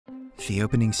The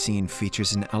opening scene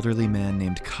features an elderly man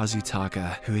named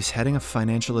Kazutaka, who is heading a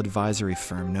financial advisory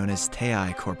firm known as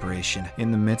Tei Corporation.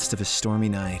 In the midst of a stormy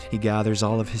night, he gathers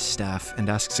all of his staff and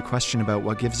asks a question about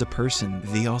what gives a person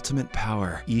the ultimate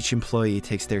power. Each employee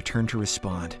takes their turn to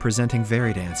respond, presenting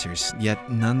varied answers,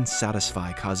 yet none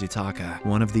satisfy Kazutaka.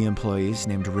 One of the employees,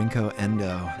 named Rinko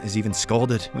Endo, is even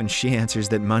scolded when she answers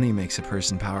that money makes a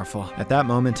person powerful. At that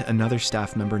moment, another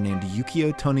staff member named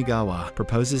Yukio Tonigawa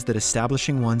proposes that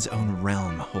establishing one's own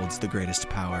realm holds the greatest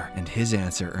power, and his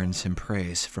answer earns him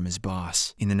praise from his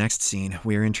boss. In the next scene,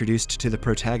 we are introduced to the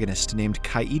protagonist named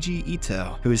Kaiji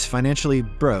Ito, who is financially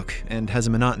broke and has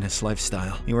a monotonous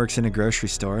lifestyle. He works in a grocery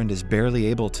store and is barely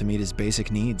able to meet his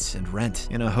basic needs and rent.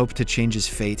 In a hope to change his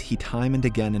fate, he time and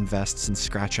again invests in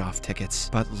scratch-off tickets,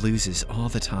 but loses all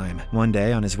the time. One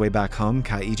day, on his way back home,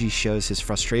 Kaiji shows his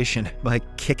frustration by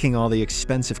kicking all the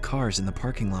expensive cars in the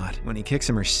parking lot. When he kicks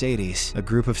a Mercedes, a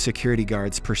group of security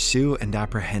guards pursue and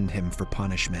apprehend him for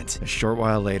punishment. A short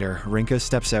while later, Rinko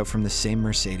steps out from the same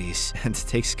Mercedes and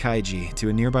takes Kaiji to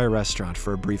a nearby restaurant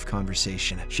for a brief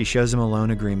conversation. She shows him a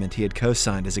loan agreement he had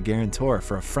co-signed as a guarantor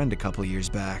for a friend a couple years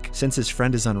back. Since his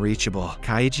friend is unreachable,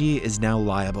 Kaiji is now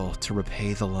liable to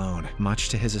repay the loan. Much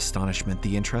to his astonishment,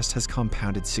 the interest has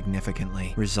compounded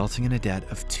significantly, resulting in a debt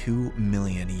of 2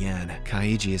 million yen.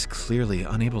 Kaiji is clearly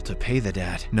unable to pay the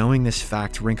debt. Knowing this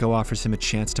fact, Rinko offers him a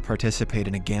chance to participate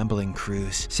in a gambling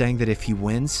cruise, saying that if he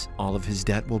wins, all of his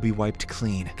debt will be wiped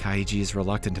clean. Kaiji is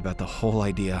reluctant about the whole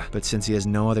idea, but since he has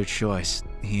no other choice,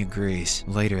 he agrees.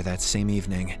 Later that same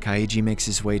evening, Kaiji makes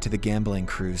his way to the gambling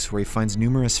cruise, where he finds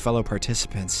numerous fellow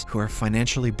participants who are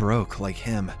financially broke like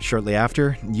him. Shortly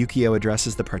after, Yukio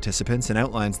addresses the participants and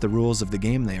outlines the rules of the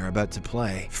game they are about to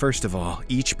play. First of all,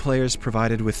 each player is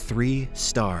provided with 3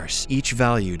 stars, each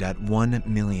valued at 1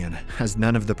 million. As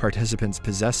none of the participants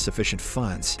possess sufficient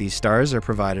funds, these stars are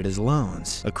provided as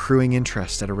loans, accruing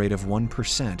interest at a rate of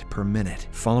 1% per minute.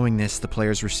 Following this, the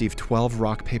players receive 12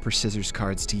 rock, paper, scissors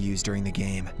cards to use during the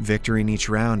game. Victory in each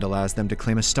round allows them to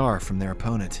claim a star from their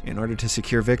opponent. In order to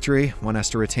secure victory, one has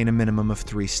to retain a minimum of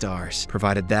 3 stars.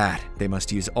 Provided that, they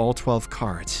must use all 12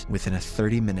 cards within a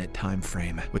 30-minute time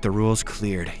frame. With the rules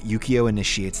cleared, Yukio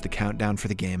initiates the countdown for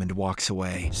the game and walks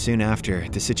away. Soon after,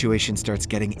 the situation starts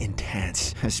getting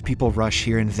intense, as people rush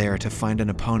here and there to find an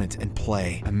opponent and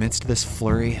play. Amidst this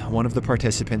flurry, one of the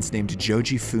participants named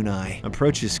Joji Funai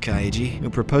approaches Kaiji, who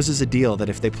proposes a deal that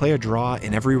if they play a draw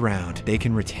in every round, they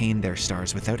can retain their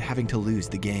stars without having to lose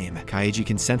the game. Kaiji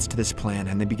consents to this plan,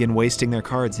 and they begin wasting their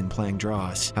cards in playing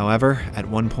draws. However, at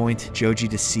one point, Joji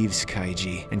deceives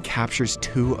Kaiji and captures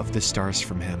 2 of the stars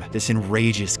from him. This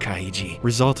enrages Kaiji,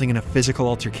 resulting in a physical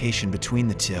altercation between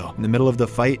the two. In the middle of the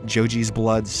fight, Joji's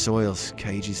blood soils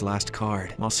Kaiji's last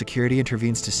card. While security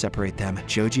intervenes to separate them,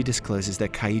 Joji discloses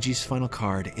that Kaiji's final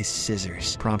card is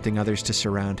scissors, prompting others to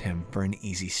surround him for an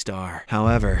easy star.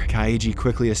 However, Kaiji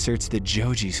quickly asserts that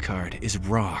Joji's card is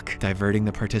rock, diverting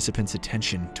the participants'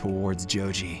 attention towards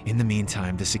Joji. In the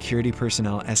meantime, the security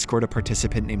personnel escort a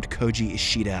participant named Koji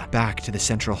Ishida back to the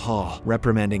central hall,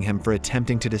 reprimanding him for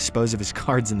attempting to dispose of his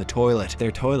cards in the toilet.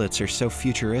 Their toilets are so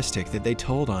futuristic that they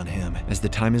told on him. As the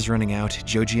time is running out,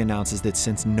 Joji announces that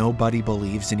since nobody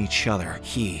believes in each other,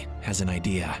 he has an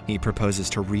idea. He proposes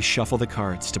to reshuffle the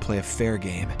cards to play a fair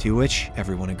game, to which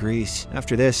everyone agrees.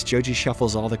 After this, Joji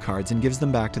shuffles all the cards and gives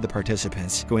them back to the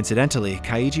participants. Coincidentally,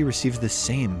 Kaiji receives the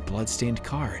same blood-stained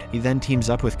card. He then teams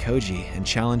up with Koji and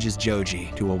challenges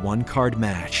Joji to a 1-card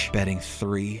match, betting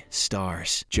 3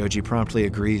 stars. Joji promptly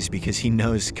agrees because he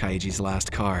knows Kaiji's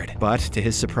last card, but to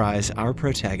his surprise, our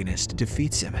protagonist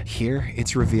defeats him. Here,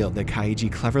 it's revealed that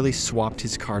Kaiji cleverly swapped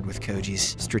his card with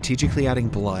Koji's, strategically adding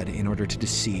blood in order to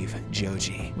deceive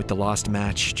Joji. With the lost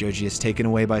match, Joji is taken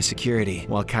away by security,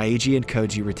 while Kaiji and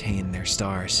Koji retain their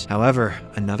stars. However,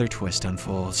 another twist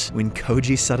unfolds when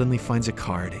Koji suddenly finds a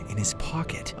card in his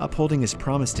pocket. Upholding his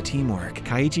promise to teamwork,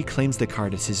 Kaiji claims the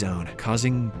card as his own,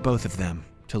 causing both of them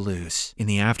to lose. In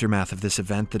the aftermath of this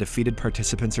event, the defeated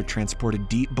participants are transported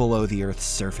deep below the Earth's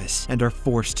surface and are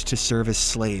forced to serve as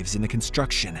slaves in the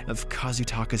construction of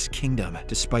Kazutaka's kingdom.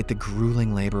 Despite the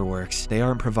grueling labor works, they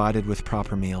aren't provided with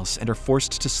proper meals and are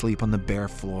forced to sleep on the bare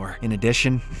floor. In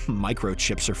addition,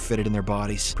 microchips are fitted in their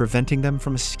bodies, preventing them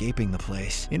from escaping the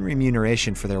place. In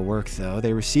remuneration for their work, though,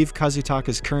 they receive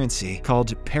Kazutaka's currency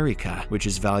called perika, which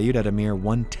is valued at a mere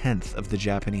 1/10 of the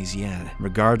Japanese yen.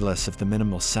 Regardless of the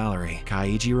minimal salary,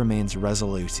 Kaiji Kaiji remains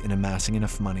resolute in amassing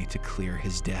enough money to clear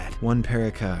his debt. One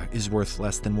perica is worth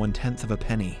less than 1/10 of a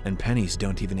penny, and pennies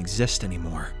don't even exist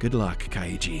anymore. Good luck,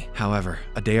 Kaiji. However,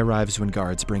 a day arrives when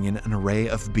guards bring in an array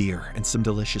of beer and some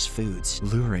delicious foods,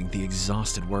 luring the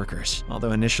exhausted workers.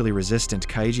 Although initially resistant,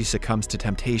 Kaiji succumbs to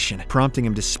temptation, prompting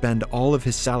him to spend all of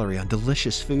his salary on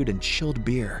delicious food and chilled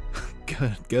beer.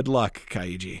 Good luck,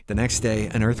 Kaiji. The next day,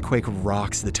 an earthquake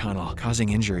rocks the tunnel, causing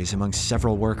injuries among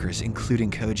several workers, including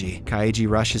Koji. Kaiji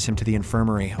rushes him to the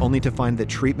infirmary, only to find that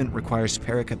treatment requires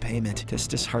perica payment. This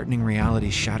disheartening reality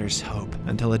shatters hope,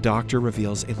 until a doctor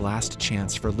reveals a last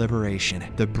chance for liberation: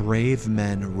 the Brave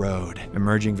Men Road.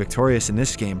 Emerging victorious in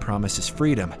this game promises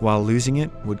freedom, while losing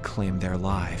it would claim their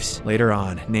lives. Later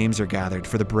on, names are gathered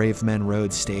for the Brave Men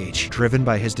Road stage. Driven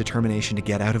by his determination to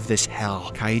get out of this hell,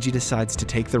 Kaiji decides to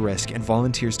take the risk and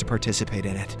volunteers to participate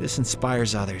in it. This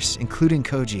inspires others, including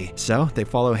Koji, so they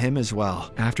follow him as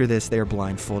well. After this, they are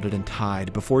blindfolded and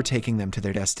tied before taking them to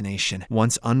their destination.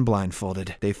 Once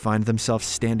unblindfolded, they find themselves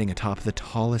standing atop the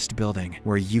tallest building,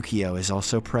 where Yukio is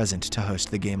also present to host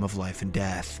the game of life and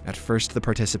death. At first, the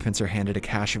participants are handed a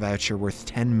cash voucher worth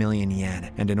 10 million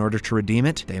yen, and in order to redeem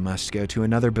it, they must go to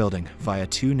another building via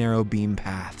 2 narrow beam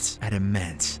paths at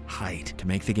immense height. To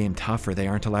make the game tougher, they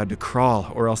aren't allowed to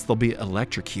crawl, or else they'll be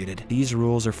electrocuted. These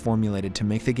rules are formulated to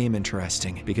make the game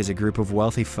interesting, because a group of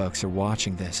wealthy folks are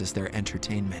watching this as their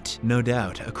entertainment. No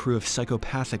doubt, a crew of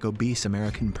psychopathic, obese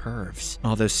American pervs.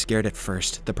 Although scared at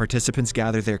first, the participants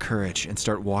gather their courage and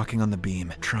start walking on the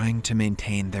beam, trying to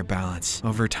maintain their balance.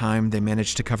 Over time, they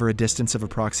manage to cover a distance of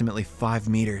approximately 5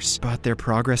 meters, but their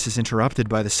progress is interrupted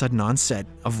by the sudden onset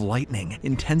of lightning,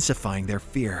 intensifying their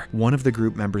fear. One of the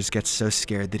group members gets so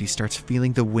scared that he starts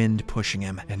feeling the wind pushing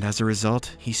him, and as a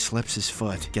result, he slips his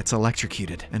foot, gets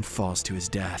electrocuted, and falls to his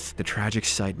death. The tragic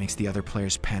sight makes the other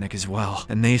players panic as well,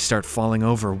 and they start falling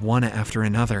over one after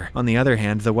another. On the other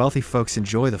hand, the wealthy folks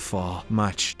enjoy the fall,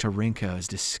 much to Rinko's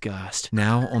disgust.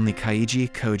 Now, only Kaiji,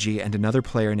 Koji, and another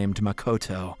player named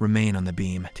Makoto remain on the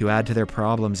beam. To add to their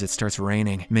problems, it starts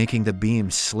raining, making the beam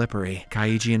slippery.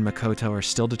 Kaiji and Makoto are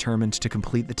still determined to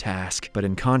complete the task, but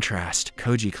in contrast,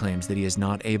 Koji claims that he is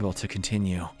not able to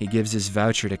continue. He gives his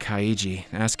voucher to Kaiji,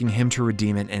 asking him to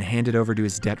redeem it and hand it over to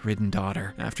his debt-ridden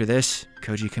daughter. After this,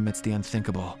 Koji commits the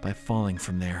unthinkable by falling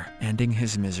from there, ending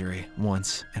his misery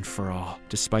once and for all.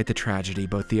 Despite the tragedy,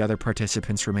 both the other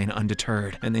participants remain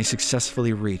undeterred, and they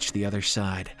successfully reach the other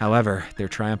side. However, their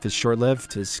triumph is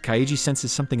short-lived, as Kaiji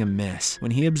senses something amiss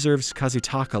when he observes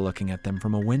Kazutaka looking at them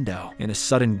from a window. In a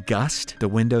sudden gust, the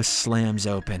window slams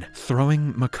open,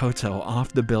 throwing Makoto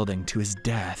off the building to his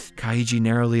death. Kaiji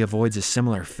narrowly avoids a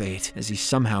similar fate, as he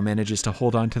somehow manages to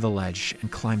hold onto the ledge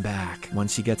and climb back.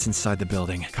 Once he gets inside the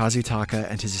building, Kazutaka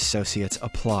and his associates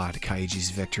applaud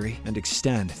Kaiji's victory and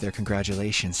extend their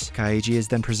congratulations. Kaiji is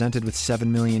then presented with 7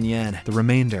 million yen, the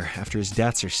remainder after his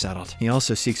debts are settled. He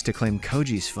also seeks to claim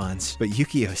Koji's funds, but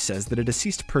Yukio says that a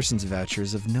deceased person's voucher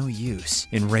is of no use.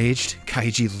 Enraged,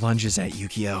 Kaiji lunges at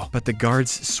Yukio, but the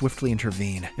guards swiftly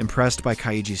intervene. Impressed by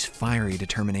Kaiji's fiery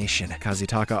determination,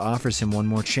 Kazutaka offers him one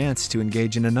more chance to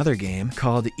engage in another game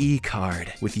called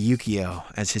E-Card, with Yukio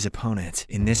as his opponent.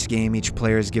 In this game, each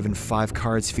player is given 5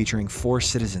 cards featuring 4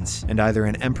 citizens, and either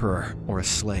an emperor or a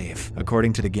slave.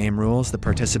 According to the game rules, the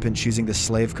participant choosing the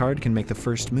slave card can make the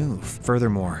first move.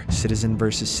 Furthermore, citizen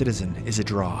versus citizen is a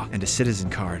draw, and a citizen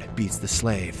card beats the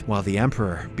slave, while the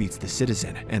emperor beats the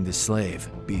citizen, and the slave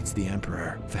beats the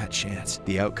emperor. Fat chance.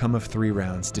 The outcome of 3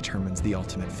 rounds determines the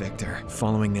ultimate victor.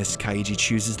 Following this, Kaiji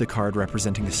chooses the card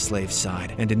representing the slave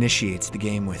side, and initiates the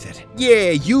game with it.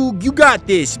 Yeah, you got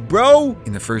this, bro!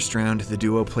 In the first round, the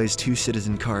duo plays 2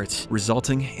 citizen cards,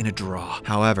 resulting in a draw.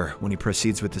 However, when he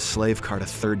proceeds with the slave card a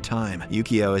 3rd time,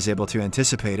 Yukio is able to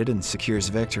anticipate it and secures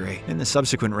victory. In the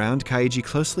subsequent round, Kaiji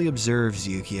closely observes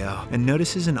Yukio and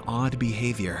notices an odd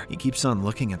behavior. He keeps on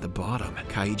looking at the bottom.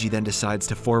 Kaiji then decides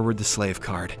to forward the slave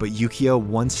card, but Yukio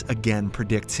once again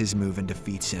predicts his move and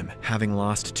defeats him. Having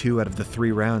lost 2 out of the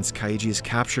 3 rounds, Kaiji is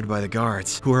captured by the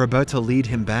guards, who are about to lead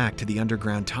him back to the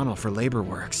underground tunnel for labor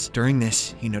works. During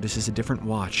this, he notices a different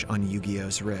watch on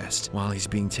Yukio's wrist. While he's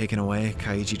being taken away,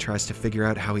 Kaiji tries to figure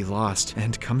out how he lost,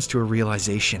 and comes to a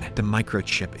realization. The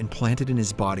microchip implanted in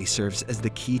his body serves as the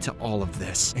key to all of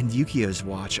this, and Yukio's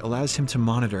watch allows him to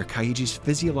monitor Kaiji's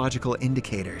physiological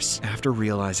indicators. After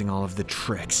realizing all of the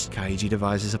tricks, Kaiji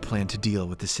devises a plan to deal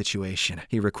with the situation.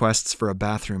 He requests for a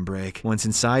bathroom break. Once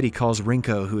inside, he calls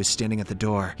Rinko, who is standing at the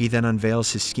door. He then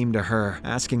unveils his scheme to her,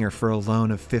 asking her for a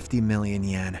loan of 50 million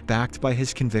yen, backed by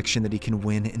his conviction that he can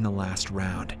win in the last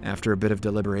round. After a bit of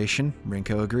deliberation,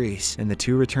 Rinko agrees, and the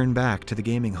two return return back to the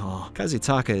gaming hall.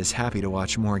 Kazutaka is happy to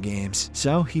watch more games,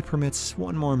 so he permits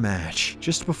one more match.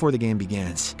 Just before the game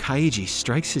begins, Kaiji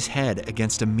strikes his head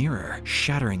against a mirror,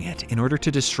 shattering it in order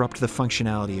to disrupt the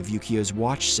functionality of Yukio's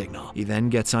watch signal. He then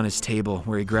gets on his table,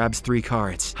 where he grabs 3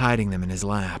 cards, hiding them in his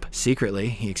lap. Secretly,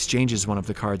 he exchanges one of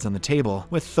the cards on the table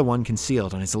with the one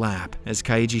concealed on his lap. As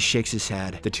Kaiji shakes his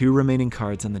head, the 2 remaining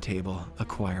cards on the table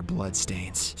acquire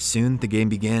bloodstains. Soon, the game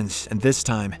begins, and this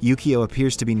time, Yukio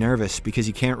appears to be nervous because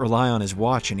he can't rely on his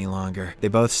watch any longer. They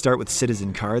both start with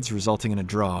citizen cards, resulting in a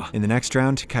draw. In the next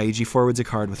round, Kaiji forwards a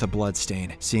card with a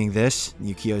bloodstain. Seeing this,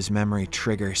 Yukio's memory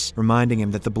triggers, reminding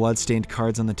him that the bloodstained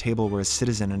cards on the table were a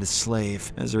citizen and a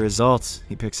slave. As a result,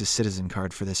 he picks a citizen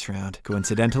card for this round.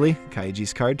 Coincidentally,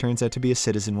 Kaiji's card turns out to be a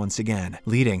citizen once again,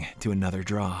 leading to another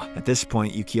draw. At this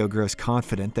point, Yukio grows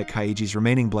confident that Kaiji's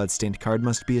remaining bloodstained card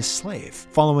must be a slave.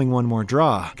 Following one more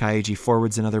draw, Kaiji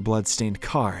forwards another bloodstained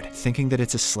card. Thinking that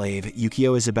it's a slave,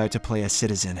 Yukio is about to play a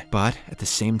citizen, but at the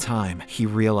same time, he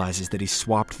realizes that he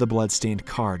swapped the bloodstained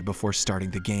card before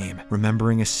starting the game.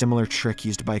 Remembering a similar trick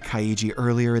used by Kaiji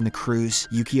earlier in the cruise,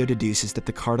 Yukio deduces that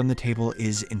the card on the table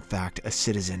is, in fact, a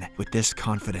citizen. With this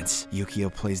confidence,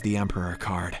 Yukio plays the Emperor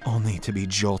card, only to be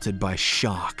jolted by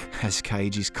shock as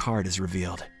Kaiji's card is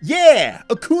revealed. Yeah,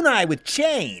 a kunai with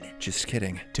chain. Just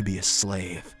kidding, to be a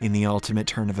slave. In the ultimate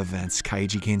turn of events,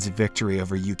 Kaiji gains a victory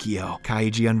over Yukio.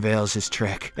 Kaiji unveils his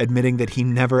trick, admitting that he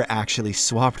never actually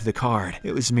swapped the card.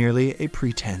 It was merely a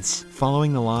pretense.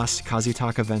 Following the loss,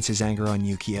 Kazutaka vents his anger on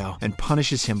Yukio and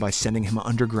punishes him by sending him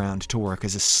underground to work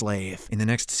as a slave. In the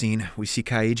next scene, we see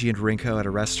Kaiji and Rinko at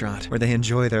a restaurant where they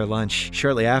enjoy their lunch.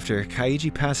 Shortly after,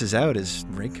 Kaiji passes out as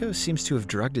Rinko seems to have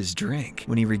drugged his drink.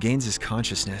 When he regains his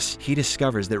consciousness, he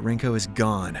discovers that Rinko is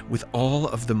gone with all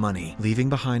of the money, leaving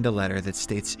behind a letter that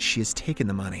states she has taken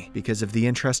the money because of the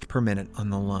interest per minute on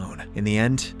the loan. In the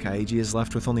end, Kaiji is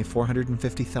left with only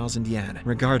 450,000 yen.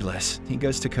 Regardless, he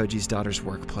goes to Koji's daughter's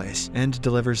workplace and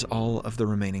delivers all of the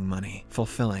remaining money,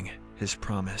 fulfilling his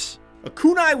promise. A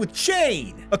kunai with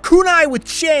chain. A kunai with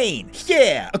chain.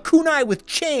 Yeah, a kunai with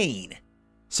chain.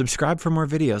 Subscribe for more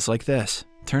videos like this,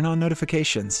 turn on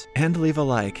notifications, and leave a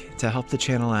like to help the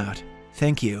channel out.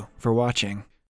 Thank you for watching.